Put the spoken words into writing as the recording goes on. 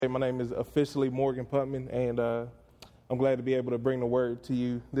Hey, my name is officially Morgan Putman, and I'm glad to be able to bring the word to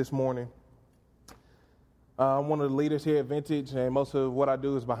you this morning. I'm one of the leaders here at Vintage, and most of what I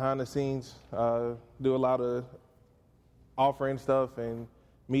do is behind the scenes. Do a lot of offering stuff and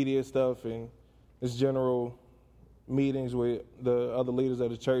media stuff and just general meetings with the other leaders of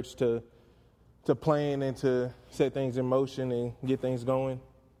the church to plan and to set things in motion and get things going.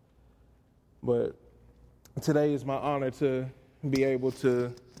 But today is my honor to be able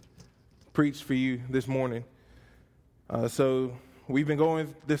to preach for you this morning. So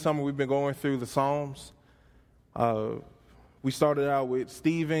this summer we've been going through the Psalms. We started out with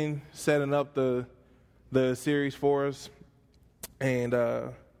Stephen setting up the series for us. And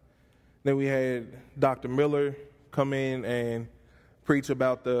then we had Dr. Miller come in and preach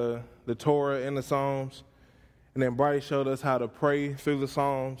about the Torah and the Psalms. And then Bryce showed us how to pray through the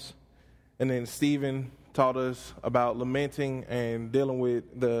Psalms. And then Stephen taught us about lamenting and dealing with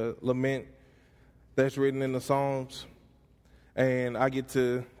the lament that's written in the Psalms. And I get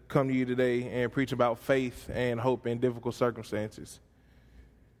to come to you today and preach about faith and hope in difficult circumstances.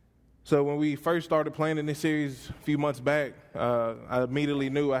 So when we first started planning this series a few months back, I immediately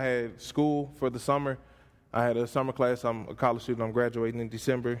knew I had school for the summer. I had a summer class. I'm a college student. I'm graduating in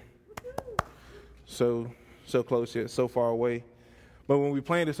December. So close yet so far away. But when we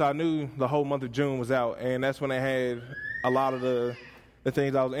planned this, I knew the whole month of June was out, and that's when I had a lot of the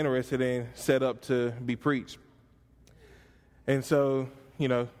things I was interested in set up to be preached. And so,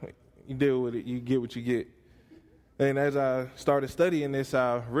 you deal with it, you get what you get. And as I started studying this,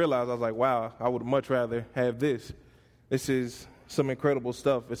 I realized, I was like, wow, I would much rather have this. This is some incredible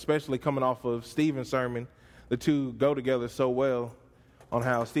stuff, especially coming off of Stephen's sermon. The two go together so well on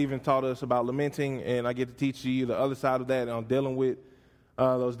how Stephen taught us about lamenting, and I get to teach you the other side of that on dealing with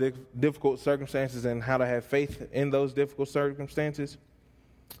those difficult circumstances and how to have faith in those difficult circumstances.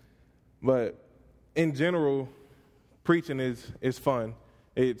 But in general, preaching is fun.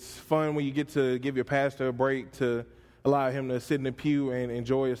 It's fun when you get to give your pastor a break to allow him to sit in the pew and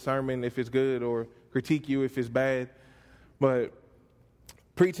enjoy a sermon if it's good or critique you if it's bad. But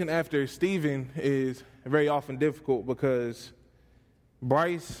preaching after Stephen is very often difficult because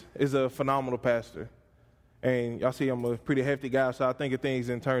Bryce is a phenomenal pastor. And y'all see I'm a pretty hefty guy, so I think of things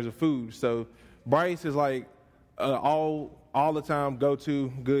in terms of food. So Bryce is like all the time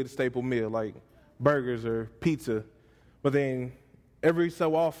go-to good staple meal, like burgers or pizza. But then every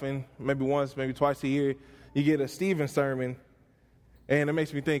so often, maybe once, maybe twice a year, you get a Stephen sermon, and it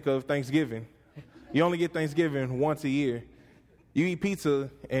makes me think of Thanksgiving. You only get Thanksgiving once a year. You eat pizza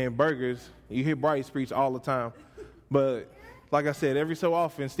and burgers, you hear Bryce preach all the time. But like I said, every so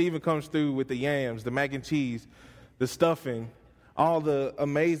often, Stephen comes through with the yams, the mac and cheese, the stuffing, all the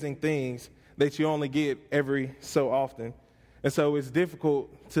amazing things that you only get every so often. And so it's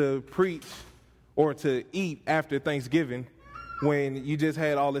difficult to preach or to eat after Thanksgiving when you just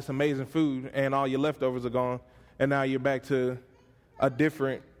had all this amazing food and all your leftovers are gone, and now you're back to a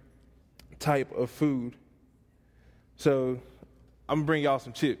different type of food. So I'm going to bring y'all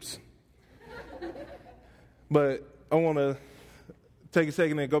some chips. But I want to take a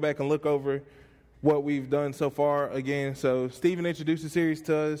second and go back and look over what we've done so far again. So Stephen introduced the series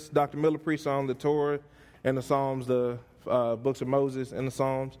to us. Dr. Miller preached on the Torah and the Psalms, the books of Moses and the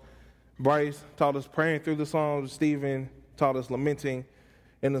Psalms. Bryce taught us praying through the Psalms. Stephen taught us lamenting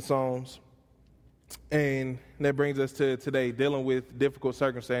in the Psalms. And that brings us to today, dealing with difficult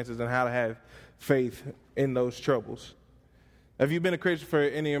circumstances and how to have faith in those troubles. If you've been a Christian for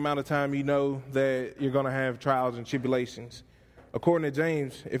any amount of time, you know that you're going to have trials and tribulations. According to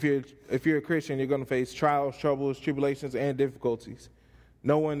James, if you're a Christian, you're going to face trials, troubles, tribulations, and difficulties.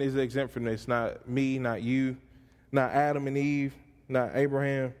 No one is exempt from this. Not me, not you, not Adam and Eve, not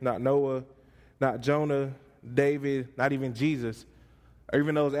Abraham, not Noah, not Jonah, David, not even Jesus, or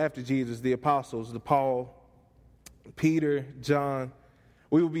even those after Jesus, the apostles, the Paul, Peter, John.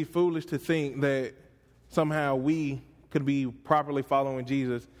 We would be foolish to think that somehow we could be properly following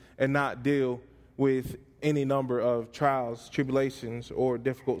Jesus and not deal with any number of trials, tribulations, or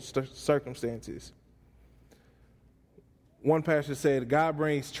difficult circumstances. One pastor said, God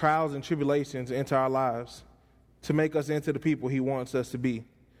brings trials and tribulations into our lives to make us into the people he wants us to be.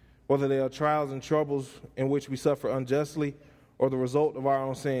 Whether they are trials and troubles in which we suffer unjustly or the result of our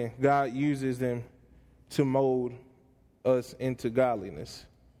own sin, God uses them to mold us into godliness.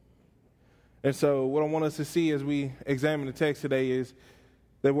 And so what I want us to see as we examine the text today is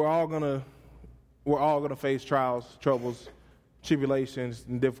that we're all going to face trials, troubles, tribulations,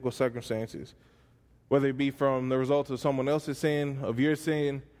 and difficult circumstances. whether it be from the results of someone else's sin, of your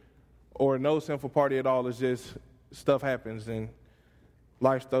sin, or no sinful party at all. It's just stuff happens, and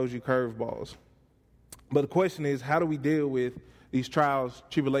life throws you curveballs. But the question is, how do we deal with these trials,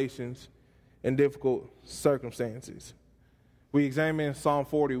 tribulations, and difficult circumstances? We examine Psalm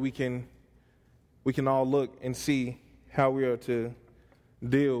 40, we can all look and see how we are to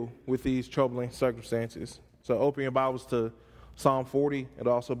deal with these troubling circumstances. So open your Bibles to Psalm 40.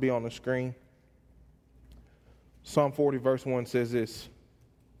 It'll also be on the screen. Psalm 40 verse 1 says this: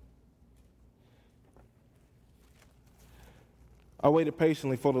 I waited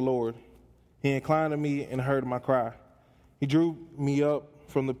patiently for the Lord. He inclined to me and heard my cry. He drew me up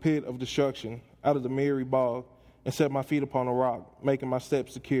from the pit of destruction, out of the miry bog, and set my feet upon a rock, making my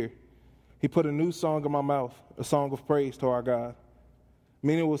steps secure. He put a new song in my mouth, a song of praise to our God.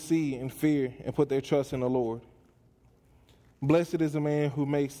 Many will see and fear and put their trust in the Lord. Blessed is the man who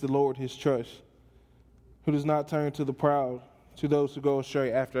makes the Lord his trust, who does not turn to the proud, to those who go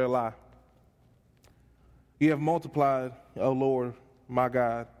astray after a lie. You have multiplied, O Lord, my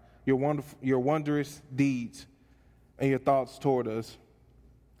God, your wondrous deeds and your thoughts toward us.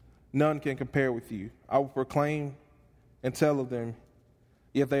 None can compare with you. I will proclaim and tell of them,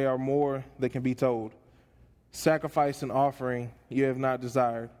 yet they are more than can be told. Sacrifice and offering you have not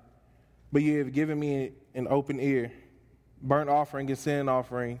desired, but you have given me an open ear. Burnt offering and sin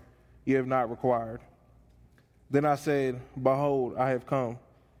offering you have not required. Then I said, behold, I have come.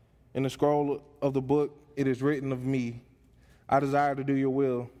 In the scroll of the book it is written of me, I desire to do your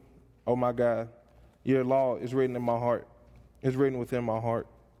will, O my God. Your law is written in my heart, is written within my heart.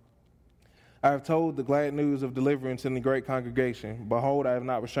 I have told the glad news of deliverance in the great congregation. Behold, I have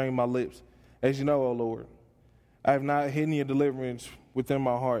not restrained my lips, as you know, O Lord. I have not hidden your deliverance within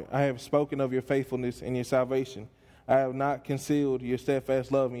my heart. I have spoken of your faithfulness and your salvation. I have not concealed your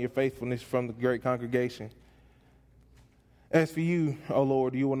steadfast love and your faithfulness from the great congregation. As for you, O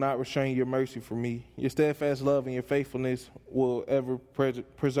Lord, you will not restrain your mercy from me. Your steadfast love and your faithfulness will ever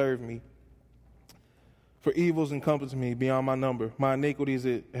preserve me. For evils encompass me beyond my number. My iniquities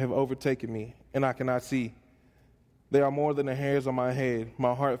have overtaken me, and I cannot see. They are more than the hairs on my head.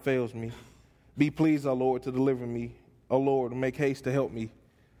 My heart fails me. Be pleased, O Lord, to deliver me. O Lord, make haste to help me.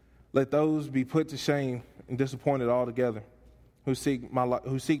 Let those be put to shame and disappointed altogether who seek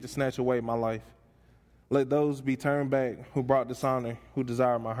to snatch away my life. Let those be turned back who brought dishonor, who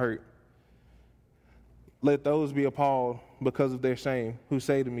desire my hurt. Let those be appalled because of their shame, who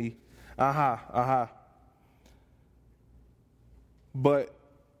say to me, aha, aha. But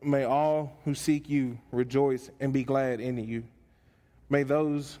may all who seek you rejoice and be glad in you. May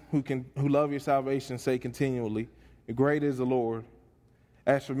those who love your salvation say continually, great is the Lord.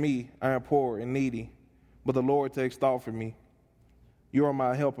 As for me, I am poor and needy, but the Lord takes thought for me. You are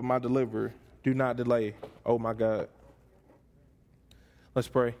my help and my deliverer. Do not delay, oh my God. Let's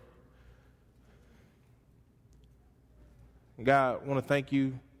pray. God, I want to thank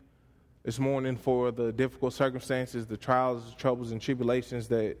you this morning for the difficult circumstances, the trials, the troubles, and tribulations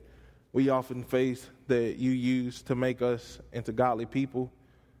that we often face that you use to make us into godly people.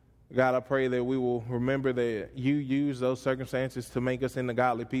 God, I pray that we will remember that you use those circumstances to make us into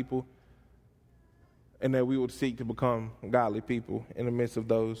godly people, and that we would seek to become godly people in the midst of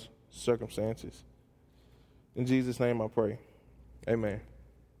those circumstances. In Jesus' name I pray. Amen.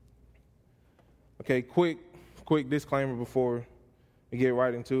 Okay, quick disclaimer before we get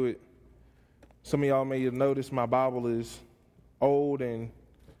right into it. Some of y'all may have noticed my Bible is old and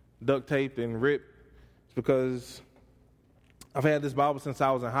duct taped and ripped. It's because I've had this Bible since I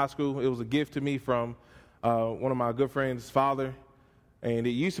was in high school. It was a gift to me from one of my good friends' father. And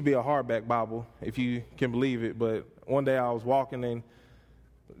it used to be a hardback Bible, if you can believe it. But one day I was walking and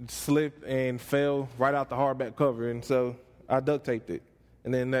slipped and fell right out the hardback cover. And so I duct taped it.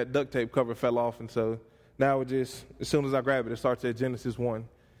 And then that duct tape cover fell off. And so now it just, as soon as I grab it, it starts at Genesis 1.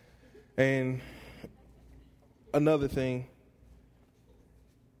 And another thing,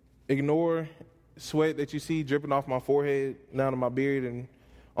 ignore sweat that you see dripping off my forehead, down to my beard, and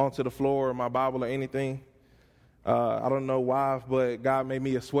onto the floor or my Bible or anything. I don't know why, but God made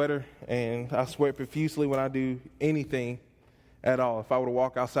me a sweater, and I sweat profusely when I do anything at all. If I were to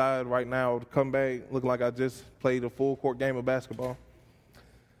walk outside right now, I would come back looking like I just played a full court game of basketball.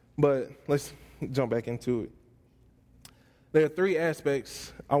 But let's jump back into it. There are three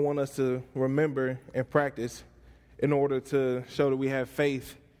aspects I want us to remember and practice in order to show that we have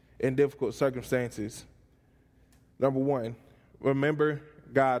faith in difficult circumstances. Number one, remember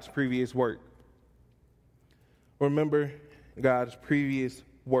God's previous work. Remember God's previous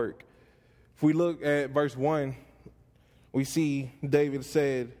work. If we look at verse 1, we see David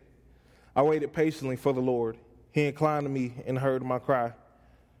said, I waited patiently for the Lord. He inclined to me and heard my cry.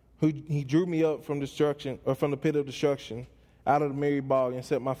 He drew me up from destruction, or from the pit of destruction, out of the merry bog and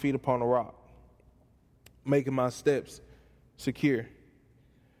set my feet upon a rock, making my steps secure.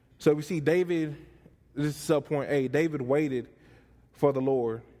 So we see David, this is subpoint A, David waited for the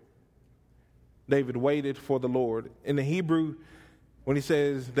Lord. David waited for the Lord. In the Hebrew, when he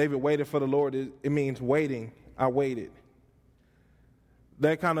says David waited for the Lord, it means waiting. I waited.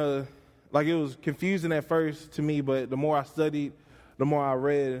 That kind of, like, it was confusing at first to me, but the more I studied, the more I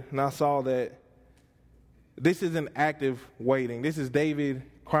read, and I saw that this is an active waiting. This is David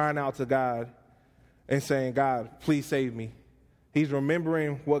crying out to God and saying, God, please save me. He's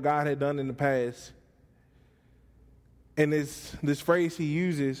remembering what God had done in the past. And this phrase he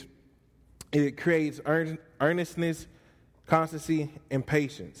uses, it creates earnestness, constancy, and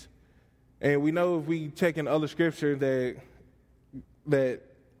patience. And we know if we check in other scripture that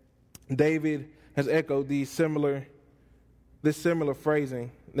David has echoed this similar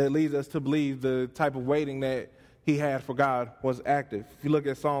phrasing that leads us to believe the type of waiting that he had for God was active. If you look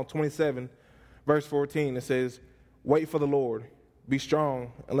at Psalm 27, verse 14, it says, wait for the Lord, be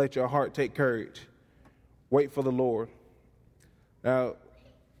strong, and let your heart take courage. Wait for the Lord. Now,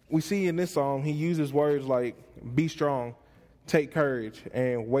 we see in this psalm, he uses words like be strong, take courage,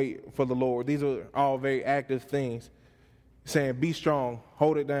 and wait for the Lord. These are all very active things. Saying be strong,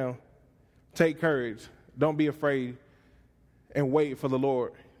 hold it down, take courage, don't be afraid, and wait for the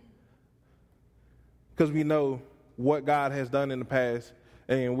Lord. Because we know what God has done in the past,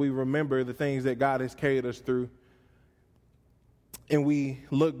 and we remember the things that God has carried us through. And we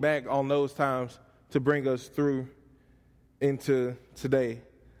look back on those times to bring us through into today.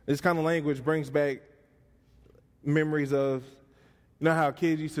 This kind of language brings back memories of, you know how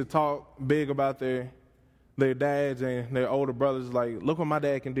kids used to talk big about their dads and their older brothers, like, look what my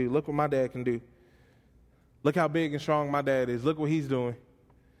dad can do, look what my dad can do. Look how big and strong my dad is. Look what he's doing.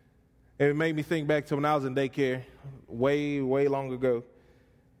 And it made me think back to when I was in daycare way, way long ago.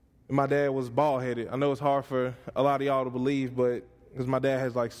 And my dad was bald-headed. I know it's hard for a lot of y'all to believe, but because my dad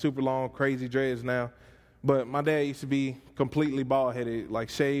has like super long, crazy dreads now. But my dad used to be completely bald-headed, like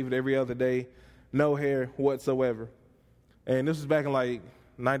shaved every other day, no hair whatsoever. And this was back in like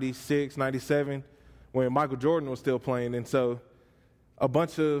 96, 97, when Michael Jordan was still playing. And so a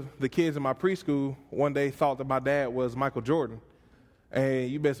bunch of the kids in my preschool one day thought that my dad was Michael Jordan. And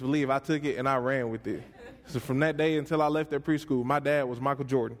you best believe I took it and I ran with it. So from that day until I left that preschool, my dad was Michael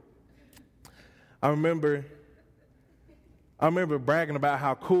Jordan. I remember bragging about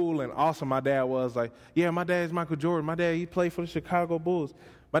how cool and awesome my dad was. Like, yeah, my dad's Michael Jordan. My dad, he played for the Chicago Bulls.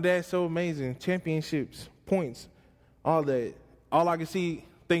 My dad's so amazing. Championships, points, all that. All I can see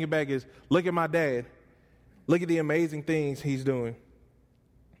thinking back is, look at my dad. Look at the amazing things he's doing.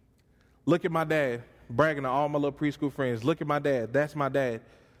 Look at my dad, bragging to all my little preschool friends. Look at my dad. That's my dad.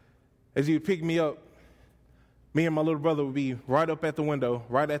 As he would pick me up, me and my little brother would be right up at the window,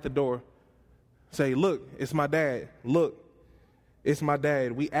 right at the door, say, look, it's my dad. Look, it's my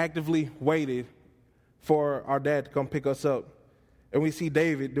dad. We actively waited for our dad to come pick us up. And we see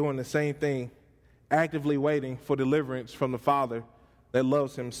David doing the same thing, actively waiting for deliverance from the Father that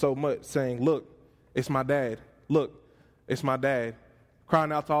loves him so much, saying, look, it's my dad. Look, it's my dad.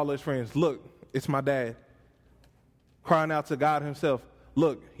 Crying out to all his friends, look, it's my dad. Crying out to God himself,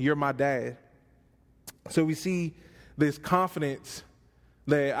 look, you're my dad. So we see this confidence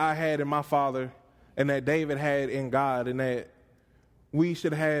that I had in my father and that David had in God and that we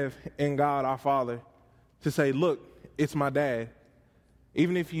should have in God our Father to say, look, it's my dad.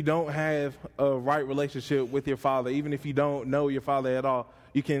 Even if you don't have a right relationship with your father, even if you don't know your father at all,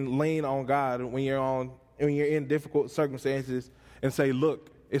 you can lean on God when you're in difficult circumstances and say, look,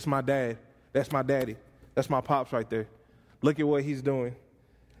 it's my dad. That's my daddy. That's my pops right there. Look at what he's doing.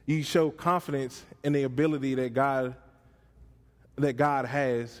 You show confidence in the ability that God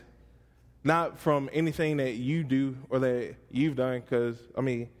has, not from anything that you do or that you've done, because, I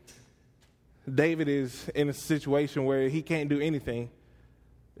mean, David is in a situation where he can't do anything.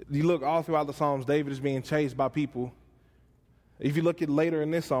 You look all throughout the Psalms, David is being chased by people. If you look at later in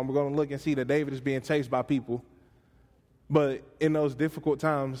this psalm, we're going to look and see that David is being chased by people. But in those difficult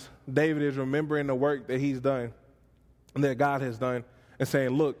times, David is remembering the work that he's done and that God has done and saying,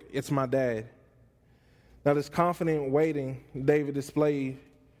 look, it's my dad. Now, this confident waiting David displayed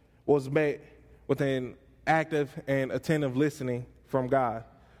was met with an active and attentive listening from God.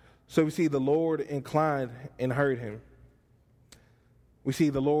 So we see the Lord inclined and heard him. We see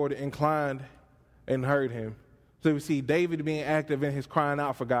the Lord inclined and heard him. So we see David being active in his crying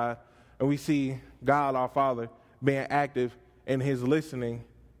out for God, and we see God, our Father, being active in his listening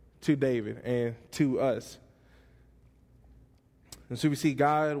to David and to us. And so we see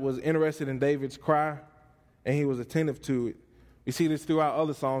God was interested in David's cry, and he was attentive to it. You see this throughout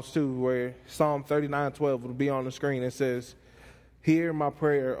other Psalms too, where Psalm 39:12 will be on the screen. It says, "Hear my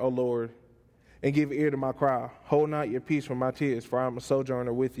prayer, O Lord, and give ear to my cry. Hold not your peace from my tears, for I am a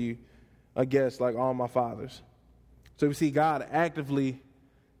sojourner with you, a guest like all my fathers." So we see God actively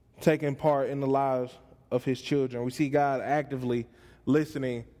taking part in the lives of his children. We see God actively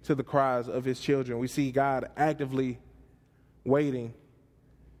listening to the cries of his children. We see God actively waiting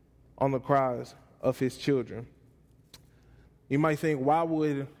on the cries of his children. You might think, why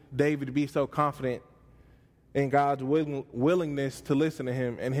would David be so confident in God's willingness to listen to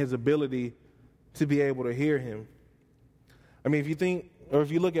him and his ability to be able to hear him? I mean, if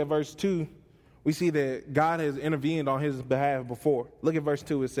you look at verse 2, we see that God has intervened on his behalf before. Look at verse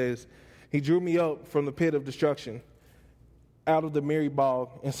 2. It says, "He drew me up from the pit of destruction, out of the miry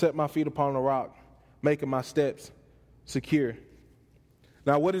bog, and set my feet upon a rock, making my steps secure."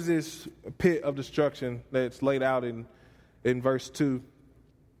 Now, what is this pit of destruction that's laid out in verse 2?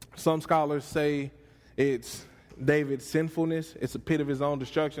 Some scholars say it's David's sinfulness. It's a pit of his own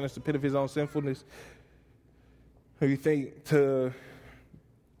destruction. It's a pit of his own sinfulness. If you think to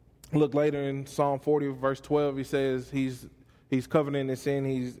look later in Psalm 40, verse 12, he says he's covered in his sin.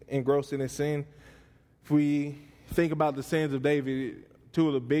 He's engrossed in his sin. If we think about the sins of David, two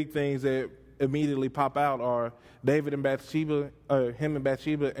of the big things that immediately pop out are David and Bathsheba, him and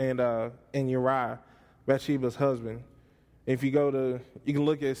Bathsheba, and Uriah, Bathsheba's husband. If you can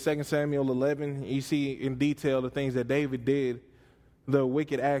look at 2 Samuel 11, you see in detail the things that David did, the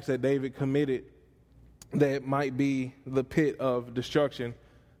wicked acts that David committed that might be the pit of destruction,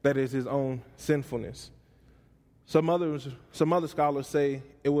 that is his own sinfulness. Some other scholars say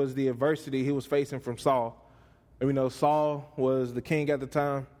it was the adversity he was facing from Saul. And we know Saul was the king at the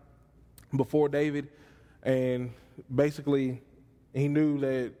time before David, and basically he knew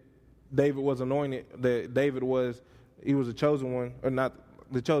that David was anointed, that he was a chosen one, or not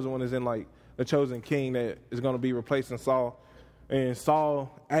the chosen one is in like the chosen king that is going to be replacing Saul. And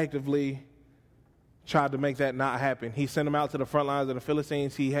Saul actively tried to make that not happen. He sent him out to the front lines of the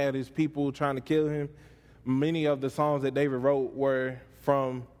Philistines. He had his people trying to kill him. Many of the songs that David wrote were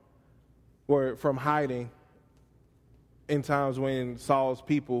from hiding in times when Saul's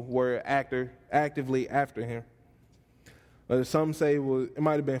people were actively after him. Some say it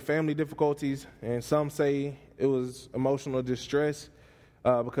might have been family difficulties, and some say it was emotional distress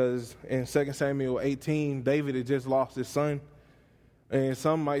because in 2 Samuel 18, David had just lost his son. And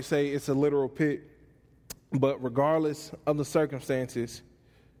some might say it's a literal pit. But regardless of the circumstances,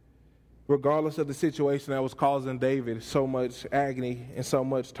 regardless of the situation that was causing David so much agony and so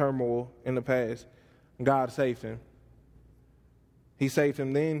much turmoil in the past, God saved him. He saved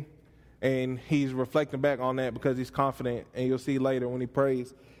him then, and he's reflecting back on that because he's confident, and you'll see later when he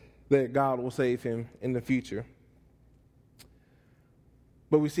prays that God will save him in the future.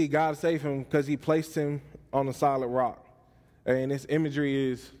 But we see God save him because he placed him on a solid rock. And this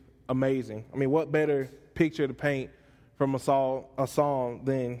imagery is amazing. I mean, what better picture to paint from a song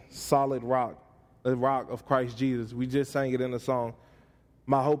than solid rock, the rock of Christ Jesus. We just sang it in the song.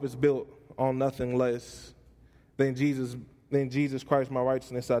 My hope is built on nothing less than Jesus Christ, my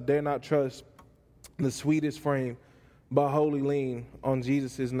righteousness. I dare not trust the sweetest frame, but wholly lean on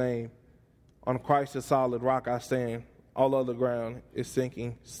Jesus' name. On Christ, the solid rock I stand. All other ground is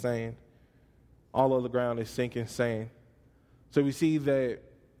sinking sand. All other ground is sinking sand. So we see that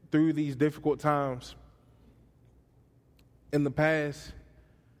through these difficult times, in the past,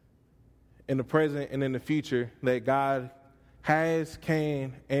 in the present, and in the future, that God has,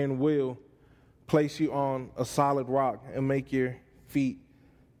 can, and will place you on a solid rock and make your feet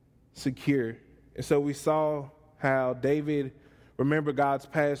secure. And so we saw how David remembered God's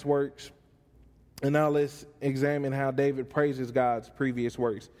past works. And now let's examine how David praises God's previous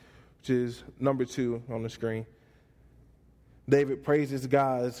works, which is number 2 on the screen. David praises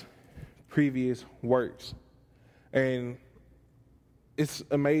God's previous works. And it's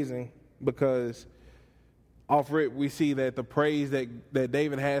amazing because off rip we see that the praise that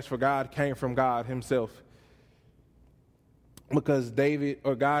David has for God came from God himself. Because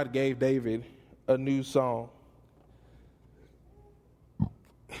God gave David a new song.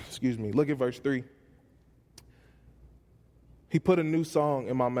 Excuse me. Look at verse 3. He put a new song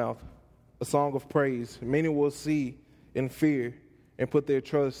in my mouth, a song of praise. Many will see and fear and put their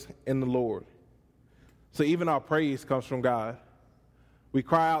trust in the Lord. So even our praise comes from God. We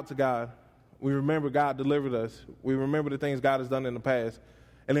cry out to God. We remember God delivered us. We remember the things God has done in the past.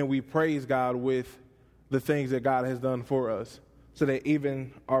 And then we praise God with the things that God has done for us, so that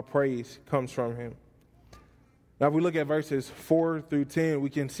even our praise comes from him. Now, if we look at verses 4 through 10, we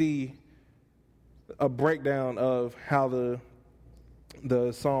can see a breakdown of how the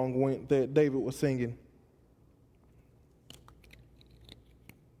the song went that David was singing.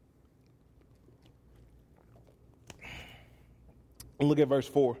 Look at verse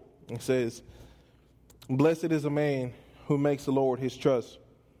 4. It says, "Blessed is a man who makes the Lord his trust,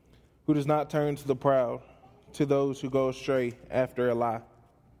 who does not turn to the proud, to those who go astray after a lie."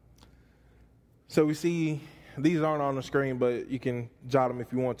 So we see, these aren't on the screen, but you can jot them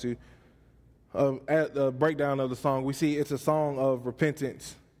if you want to. At the breakdown of the song, we see it's a song of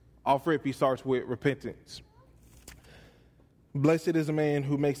repentance. Off rip, he starts with repentance. Blessed is a man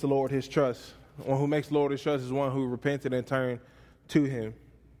who makes the Lord his trust. One who makes the Lord his trust is one who repented and turned to him.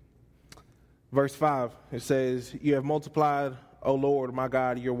 Verse 5, it says, "You have multiplied, O Lord, my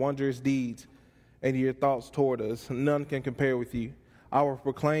God, your wondrous deeds and your thoughts toward us. None can compare with you. I will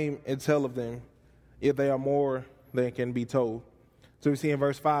proclaim and tell of them, yet they are more than can be told." So we see in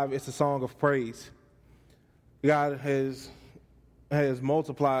verse 5, it's a song of praise. God has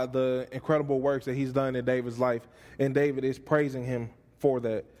multiplied the incredible works that he's done in David's life, and David is praising him for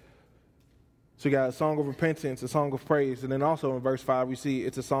that. So you got a song of repentance, a song of praise, and then also in verse 5, we see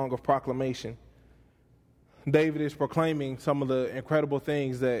it's a song of proclamation. David is proclaiming some of the incredible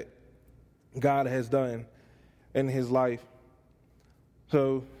things that God has done in his life.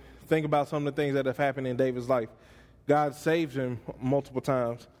 So think about some of the things that have happened in David's life. God saved him multiple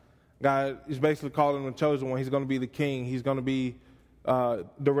times. God is basically calling him the chosen one. He's going to be the king. He's going to be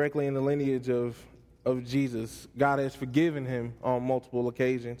directly in the lineage of Jesus. God has forgiven him on multiple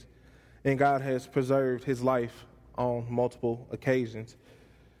occasions, and God has preserved his life on multiple occasions.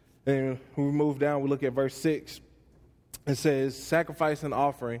 And when we move down, we look at verse 6. It says, "Sacrifice and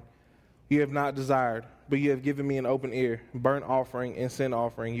offering you have not desired, but you have given me an open ear. Burnt offering and sin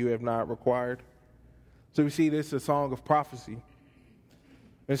offering you have not required." So we see this is a song of prophecy.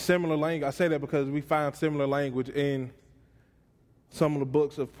 And similar language, I say that because we find similar language in some of the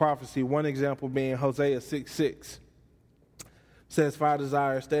books of prophecy. One example being Hosea 6:6. Says, "For I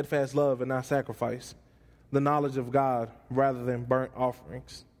desire steadfast love and not sacrifice, the knowledge of God rather than burnt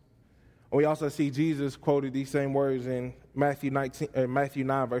offerings." And we also see Jesus quoted these same words in Matthew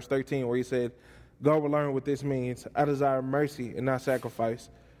 9, verse 13, where he said, "Go and learn what this means. I desire mercy and not sacrifice,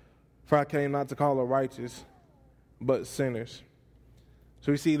 for I came not to call the righteous, but sinners."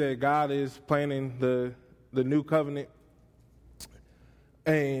 So we see that God is planning the new covenant,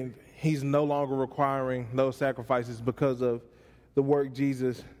 and he's no longer requiring those sacrifices because of the work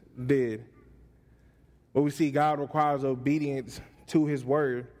Jesus did. But we see God requires obedience to his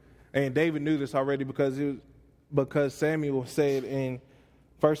word. And David knew this already because Samuel said in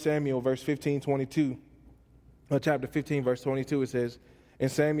 1 Samuel chapter 15, verse 22, it says, "And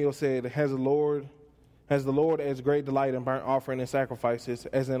Samuel said, Has the Lord as great delight in burnt offering and sacrifices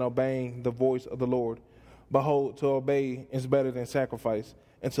as in obeying the voice of the Lord? Behold, to obey is better than sacrifice,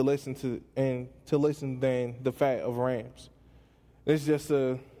 and to listen than the fat of rams." It's just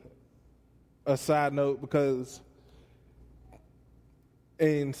a side note because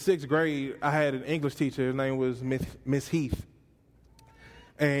in 6th grade, I had an English teacher. His name was Miss Heath.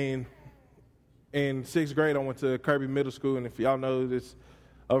 And in 6th grade, I went to Kirby Middle School. And if y'all know this,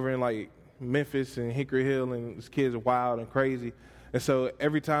 over in like Memphis and Hickory Hill, and these kids are wild and crazy. And so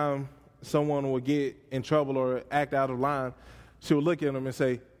every time someone would get in trouble or act out of line, she would look at them and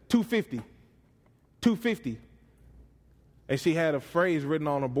say, 250, 250. And she had a phrase written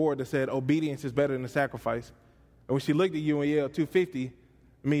on a board that said, "Obedience is better than sacrifice." And when she looked at you and yelled 250, it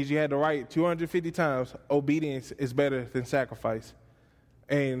means you had to write 250 times, "Obedience is better than sacrifice."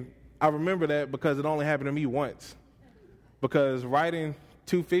 And I remember that because it only happened to me once. Because writing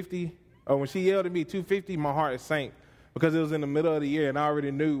 250, or when she yelled at me 250, my heart sank because it was in the middle of the year and I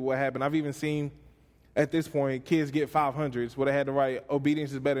already knew what happened. I've even seen, at this point, kids get 500s where they had to write,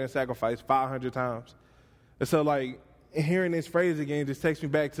 "Obedience is better than sacrifice," 500 times. And so, like, hearing this phrase again just takes me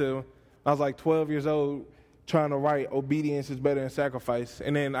back to I was like 12 years old trying to write "Obedience is better than sacrifice."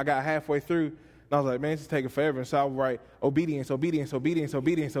 And then I got halfway through and I was like, man, this is taking forever. And so I would write obedience is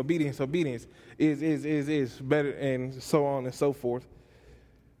better, and so on and so forth.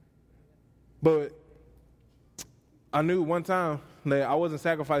 But I knew one time that I wasn't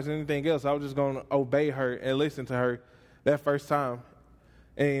sacrificing anything else. I was just going to obey her and listen to her that first time.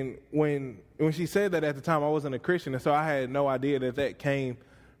 And when she said that at the time, I wasn't a Christian, and so I had no idea that came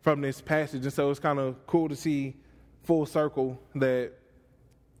from this passage. And so it's kind of cool to see full circle that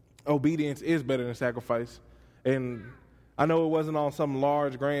obedience is better than sacrifice. And I know it wasn't on some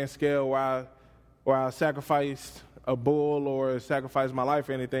large, grand scale where I sacrificed a bull or sacrificed my life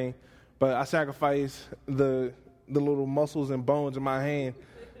or anything, but I sacrificed the little muscles and bones in my hand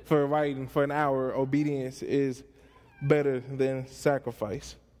for writing for an hour. Obedience is better than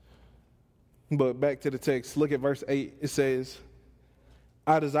sacrifice. But back to the text, look at verse 8. It says,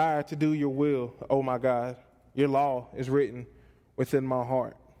 I desire to do your will, O my God. Your law is written within my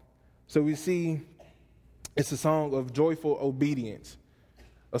heart. So we see it's a song of joyful obedience.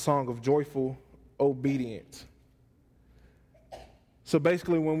 A song of joyful obedience. So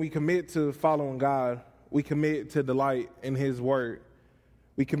basically, when we commit to following God, we commit to delight in his word.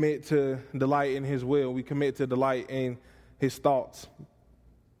 We commit to delight in his will. We commit to delight in his thoughts.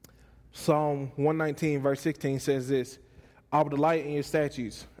 Psalm 119, verse 16 says this, I will delight in your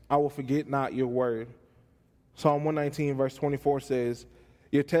statutes. I will forget not your word. Psalm 119, verse 24 says,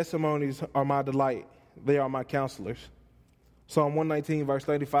 your testimonies are my delight. They are my counselors. Psalm 119, verse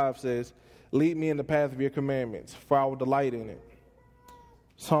 35 says, lead me in the path of your commandments, for I will delight in it.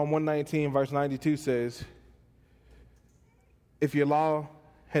 Psalm 119, verse 92 says, if your law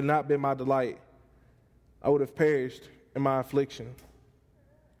had not been my delight, I would have perished in my affliction.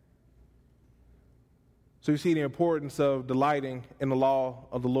 So you see the importance of delighting in the law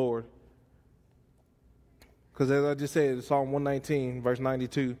of the Lord. Because as I just said, Psalm 119, verse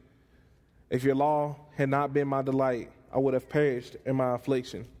 92, if your law had not been my delight, I would have perished in my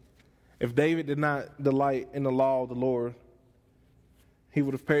affliction. If David did not delight in the law of the Lord, he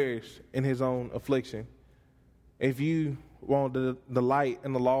would have perished in his own affliction. If you want to delight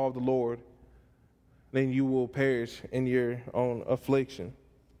in the law of the Lord, then you will perish in your own affliction.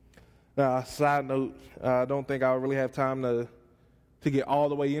 Now, side note, I don't think I really have time to get all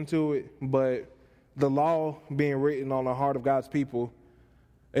the way into it, but the law being written on the heart of God's people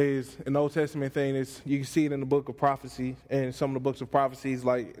is an Old Testament thing. You can see it in the book of prophecy and some of the books of prophecies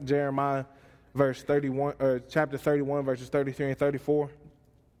like Jeremiah chapter 31, verses 33 and 34.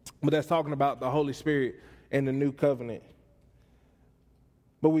 But that's talking about the Holy Spirit and the new covenant.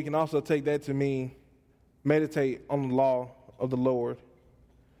 But we can also take that to mean meditate on the law of the Lord,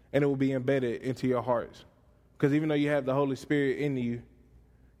 and it will be embedded into your hearts. Because even though you have the Holy Spirit in you,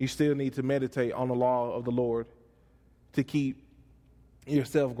 you still need to meditate on the law of the Lord to keep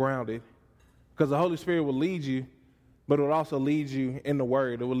yourself grounded. Because the Holy Spirit will lead you, but it will also lead you in the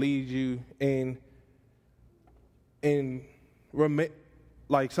Word. It will lead you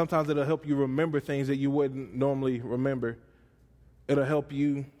like sometimes it'll help you remember things that you wouldn't normally remember. It'll help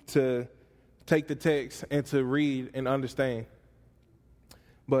you to take the text and to read and understand.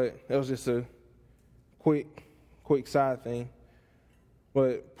 But that was just a quick side thing.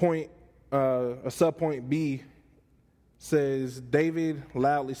 But a subpoint B says, David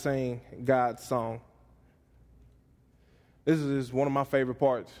loudly sang God's song. This is one of my favorite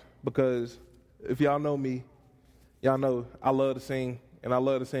parts because if y'all know me, y'all know I love to sing, and I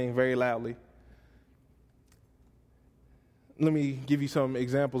love to sing very loudly. Let me give you some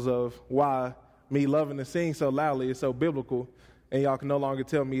examples of why me loving to sing so loudly is so biblical, and y'all can no longer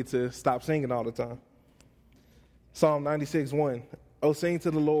tell me to stop singing all the time. Psalm 96:1. Oh, sing to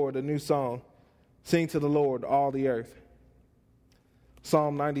the Lord a new song. Sing to the Lord, all the earth.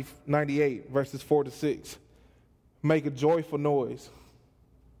 Psalm 98, verses 4-6. Make a joyful noise.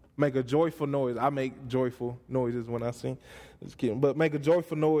 Make a joyful noise. I make joyful noises when I sing. Just kidding. But make a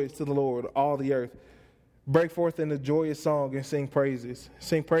joyful noise to the Lord, all the earth. Break forth in a joyous song and sing praises.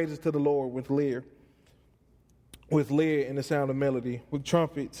 Sing praises to the Lord with lyre. With lyre in the sound of melody. With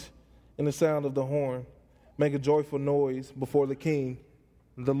trumpets in the sound of the horn. Make a joyful noise before the King,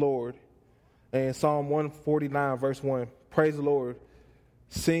 the Lord. And Psalm 149, verse 1. Praise the Lord.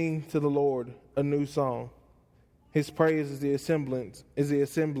 Sing to the Lord a new song. His praise is the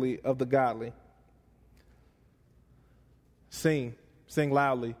assembly of the godly. Sing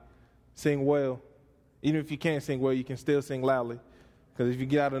loudly, sing well. Even if you can't sing well, you can still sing loudly. Because if you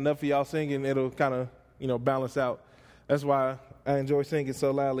get out enough of y'all singing, it'll kind of, balance out. That's why I enjoy singing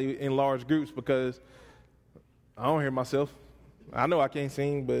so loudly in large groups, because I don't hear myself. I know I can't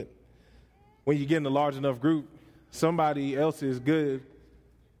sing, but when you get in a large enough group, somebody else is good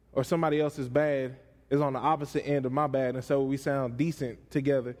or somebody else is bad is on the opposite end of my bad, and so we sound decent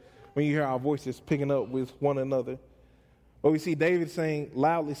together when you hear our voices picking up with one another. But we see David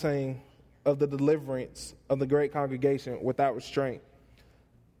loudly saying of the deliverance of the great congregation without restraint.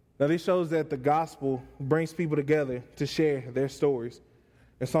 Now this shows that the gospel brings people together to share their stories.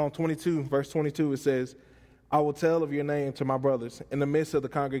 In Psalm 22, verse 22, it says, I will tell of your name to my brothers. In the midst of the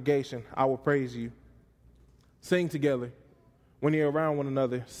congregation, I will praise you. Sing together. When you're around one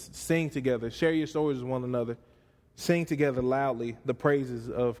another, sing together. Share your stories with one another. Sing together loudly the praises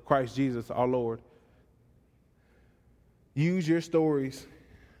of Christ Jesus, our Lord. Use your stories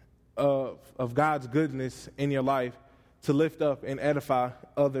of God's goodness in your life to lift up and edify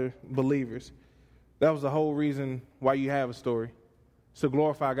other believers. That was the whole reason why you have a story. To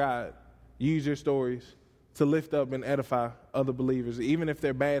glorify God. Use your stories to lift up and edify other believers, even if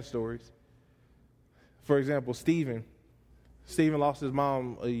they're bad stories. For example, Stephen. Stephen lost his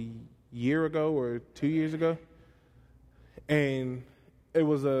mom a year ago or 2 years ago. And it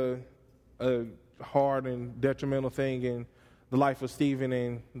was a hard and detrimental thing in the life of Stephen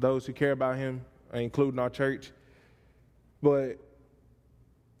and those who care about him, including our church. But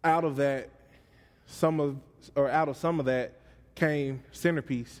out of some of that came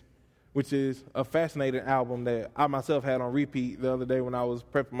Centerpiece, which is a fascinating album that I myself had on repeat the other day when I was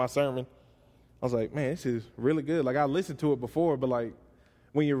prepping my sermon. I was like, man, this is really good. Like, I listened to it before, but like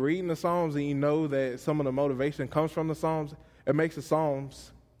when you're reading the Psalms and you know that some of the motivation comes from the Psalms, it makes the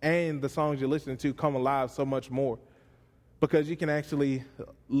Psalms and the songs you're listening to come alive so much more, because you can actually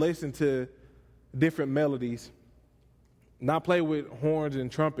listen to different melodies, not play with horns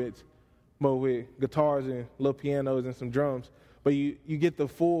and trumpets, but with guitars and little pianos and some drums. But you get the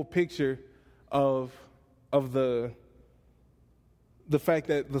full picture of the fact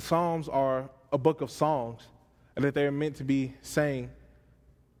that the Psalms are a book of songs and that they're meant to be sang.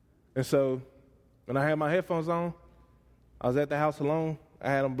 And so when I had my headphones on, I was at the house alone, I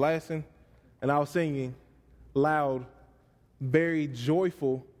had them blasting, and I was singing loud, very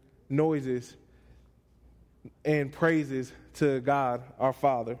joyful noises and praises to God, our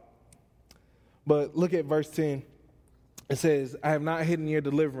Father. But look at verse 10. It says, I have not hidden your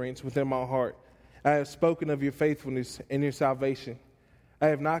deliverance within my heart. I have spoken of your faithfulness and your salvation. I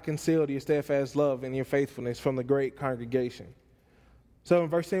have not concealed your steadfast love and your faithfulness from the great congregation. So in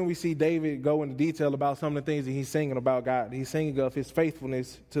verse 10, we see David go into detail about some of the things that he's singing about God. He's singing of his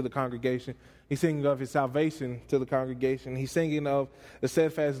faithfulness to the congregation. He's singing of his salvation to the congregation. He's singing of the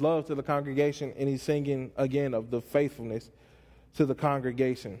steadfast love to the congregation. And he's singing again of the faithfulness to the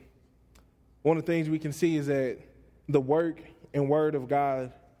congregation. One of the things we can see is that the work and word of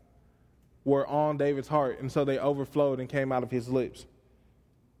God were on David's heart, and so they overflowed and came out of his lips.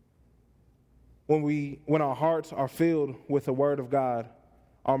 When our hearts are filled with the word of God,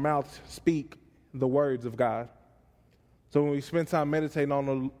 our mouths speak the words of God. So when we spend time meditating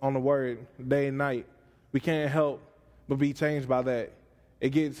on the word day and night, we can't help but be changed by that. It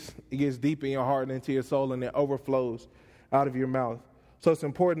gets deep in your heart and into your soul, and it overflows out of your mouth. So it's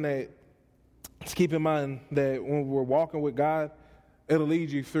important that just keep in mind that when we're walking with God, it'll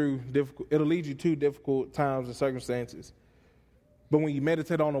lead you to difficult times and circumstances. But when you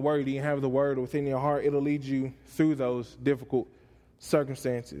meditate on the word and you have the word within your heart, it'll lead you through those difficult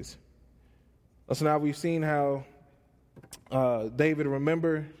circumstances. So now we've seen how David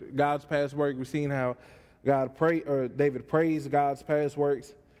remembered God's past work. We've seen how David praised God's past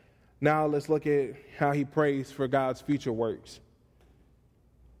works. Now let's look at how he prays for God's future works.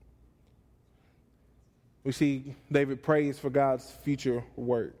 We see David prays for God's future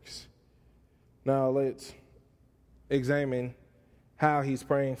works. Now let's examine how he's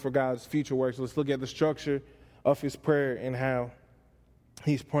praying for God's future works. Let's look at the structure of his prayer and how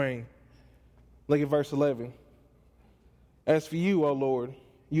he's praying. Look at verse 11. As for you, O Lord,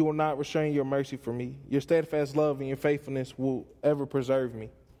 you will not restrain your mercy from me. Your steadfast love and your faithfulness will ever preserve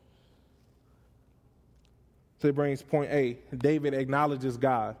me. So it brings point A. David acknowledges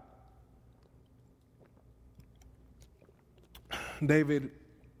God.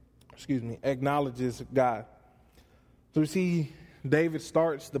 Acknowledges God. So we see David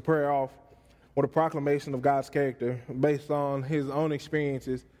starts the prayer off with a proclamation of God's character based on his own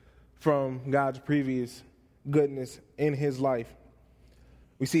experiences from God's previous goodness in his life.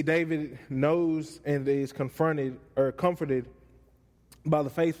 We see David knows and is comforted by the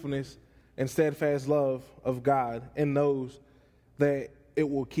faithfulness and steadfast love of God and knows that it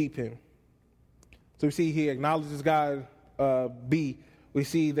will keep him. So we see he acknowledges God. B, we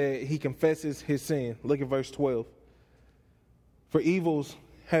see that he confesses his sin. Look at verse 12. For evils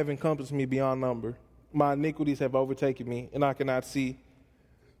have encompassed me beyond number. My iniquities have overtaken me, and I cannot see.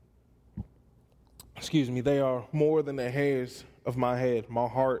 They are more than the hairs of my head. My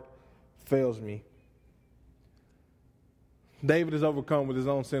heart fails me. David is overcome with his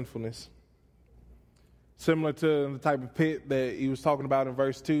own sinfulness. Similar to the type of pit that he was talking about in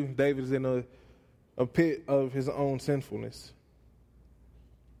verse 2, David is in a pit of his own sinfulness.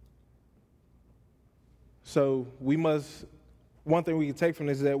 So one thing we can take from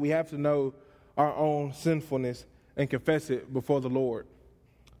this is that we have to know our own sinfulness and confess it before the Lord.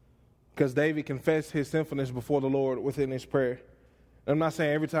 Because David confessed his sinfulness before the Lord within his prayer. And I'm not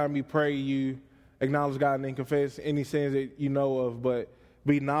saying every time you pray, you acknowledge God and then confess any sins that you know of, but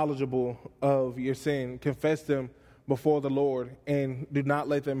be knowledgeable of your sin. Confess them before the Lord and do not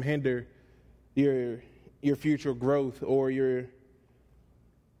let them hinder your future growth or your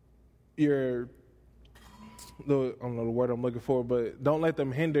I don't know the word I'm looking for, but don't let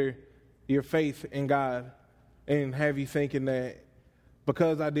them hinder your faith in God and have you thinking that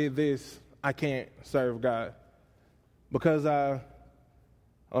because I did this, I can't serve God. Because I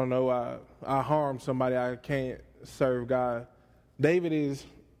harmed somebody, I can't serve God. David is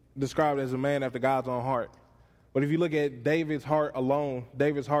described as a man after God's own heart. But if you look at David's heart alone,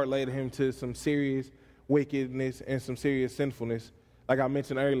 David's heart led him to some serious wickedness and some serious sinfulness. Like I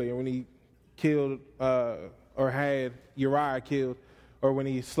mentioned earlier, when he killed or had Uriah killed, or when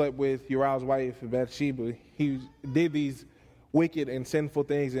he slept with Uriah's wife, Bathsheba, he did these wicked and sinful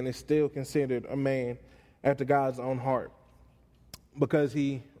things and is still considered a man after God's own heart. Because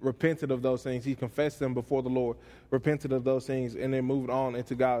he repented of those things. He confessed them before the Lord, repented of those things, and then moved on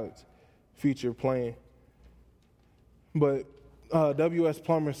into God's future plan. But W.S.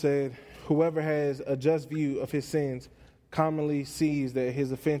 Plummer said, whoever has a just view of his sins commonly sees that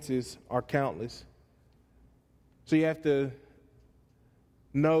his offenses are countless. So you have to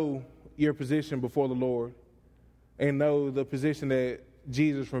know your position before the Lord and know the position that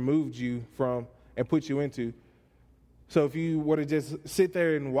Jesus removed you from and put you into. So if you were to just sit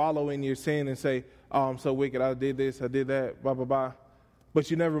there and wallow in your sin and say, oh, I'm so wicked, I did this, I did that, blah, blah, blah, but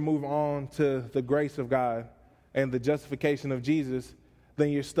you never move on to the grace of God and the justification of Jesus, then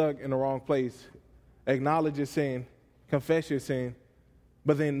you're stuck in the wrong place. Acknowledge your sin, confess your sin,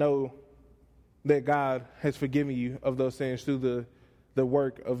 but then know that God has forgiven you of those sins through the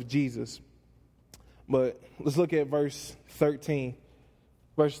work of Jesus. But let's look at verse 13.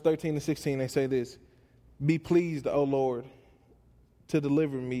 Verse 13 to 16, they say this. Be pleased, O Lord, to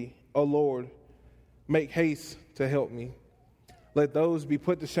deliver me. O Lord, make haste to help me. Let those be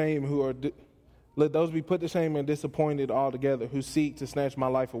put to shame let those be put to shame and disappointed altogether who seek to snatch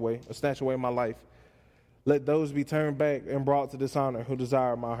away my life. Let those be turned back and brought to dishonor who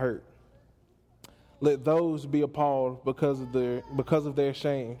desire my hurt. Let those be appalled because of their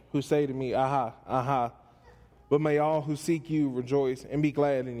shame who say to me, aha, aha. But may all who seek you rejoice and be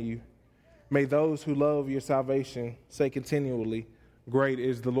glad in you. May those who love your salvation say continually, great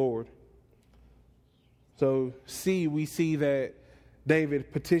is the Lord. So we see that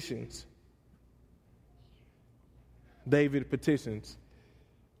David petitions. David petitions.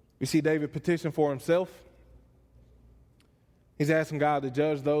 We see David petition for himself. He's asking God to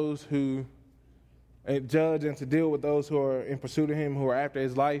judge and to deal with those who are in pursuit of him, who are after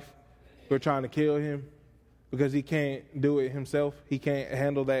his life, who are trying to kill him, because he can't do it himself. He can't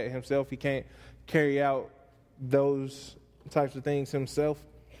handle that himself. He can't carry out those types of things himself.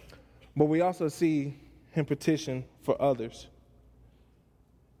 But we also see him petition for others.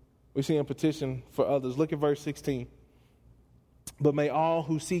 We see him petition for others. Look at verse 16. But may all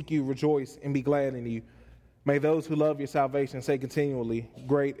who seek you rejoice and be glad in you. May those who love your salvation say continually,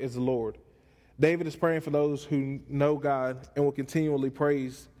 great is the Lord. David is praying for those who know God and will continually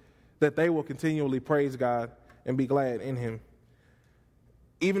praise God and be glad in him.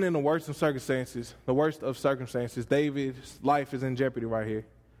 Even in the worst of circumstances, David's life is in jeopardy right here.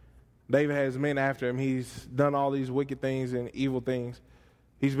 David has men after him. He's done all these wicked things and evil things.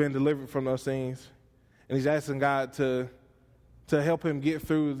 He's been delivered from those things. And he's asking God to help him get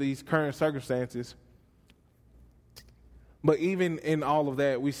through these current circumstances. But even in all of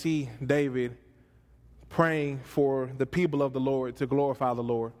that, we see David praying for the people of the Lord to glorify the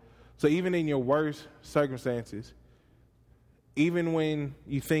Lord. So even in your worst circumstances, even when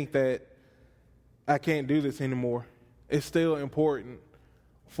you think that I can't do this anymore, it's still important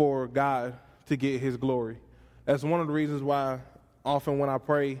for God to get his glory. That's one of the reasons why often when I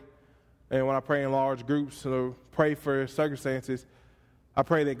pray, and when I pray in large groups or pray for circumstances, I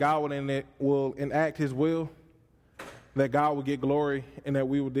pray that God will enact his will, that God will get glory, and that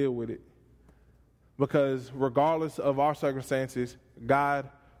we will deal with it. Because regardless of our circumstances, God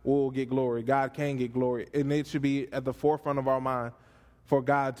will get glory. God can get glory. And it should be at the forefront of our mind for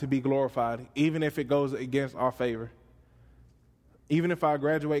God to be glorified, even if it goes against our favor. Even if I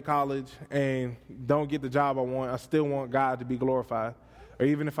graduate college and don't get the job I want, I still want God to be glorified. Or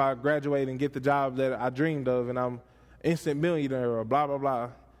even if I graduate and get the job that I dreamed of and I'm instant millionaire or blah, blah, blah, I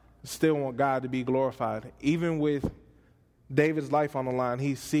still want God to be glorified. Even with David's life on the line,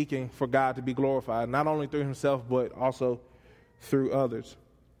 he's seeking for God to be glorified, not only through himself, but also through others.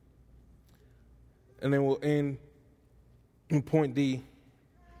 And then we'll end in point D.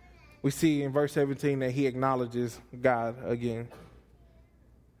 We see in verse 17 that he acknowledges God again.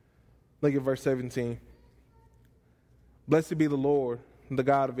 Look at verse 17. Blessed be the Lord, the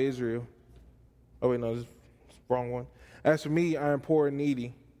God of Israel. Oh, wait, no, this is the wrong one. As for me, I am poor and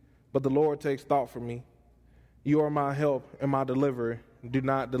needy. but the Lord takes thought for me. You are my help and my deliverer. Do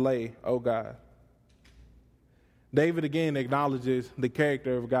not delay, O God. David again acknowledges the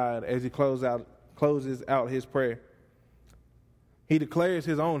character of God as he closes out his prayer. He declares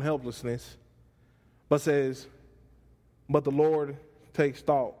his own helplessness, but says, but the Lord takes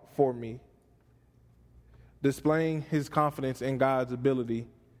thought for me, displaying his confidence in God's ability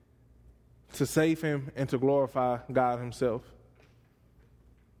to save him and to glorify God himself.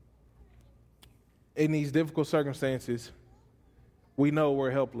 In these difficult circumstances, we know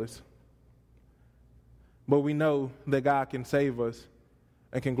we're helpless, but we know that God can save us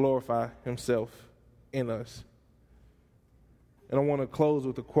and can glorify himself in us. And I want to close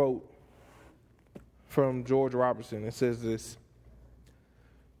with a quote from George Robertson. It says this: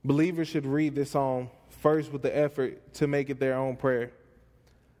 believers should read this psalm first with the effort to make it their own prayer.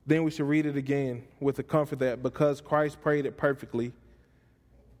 Then we should read it again with the comfort that because Christ prayed it perfectly,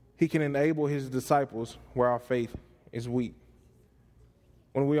 he can enable his disciples where our faith is weak.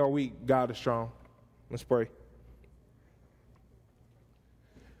 When we are weak, God is strong. Let's pray.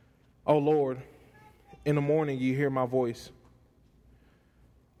 Oh Lord, in the morning you hear my voice.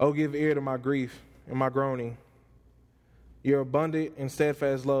 Oh, give ear to my grief and my groaning. Your abundant and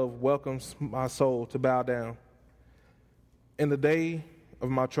steadfast love welcomes my soul to bow down. In the day of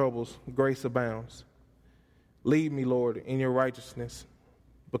my troubles, grace abounds. Lead me, Lord, in your righteousness.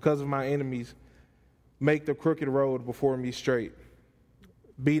 Because of my enemies, make the crooked road before me straight.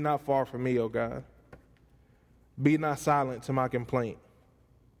 Be not far from me, O God. Be not silent to my complaint.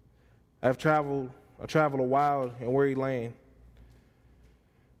 I traveled a wild and weary land.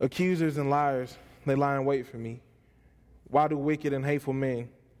 Accusers and liars, they lie in wait for me. Why do wicked and hateful men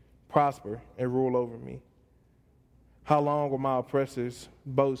prosper and rule over me? How long will my oppressors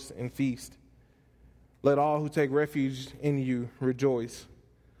boast and feast? Let all who take refuge in you rejoice.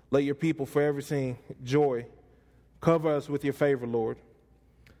 Let your people forever sing joy. Cover us with your favor, Lord.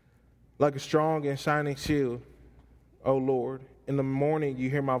 Like a strong and shining shield, O Lord, in the morning you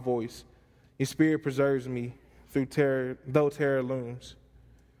hear my voice. Your spirit preserves me through terror, though terror looms.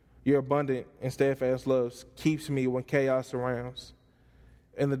 Your abundant and steadfast love keeps me when chaos surrounds.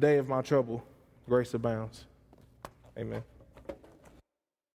 In the day of my trouble, grace abounds. Amen.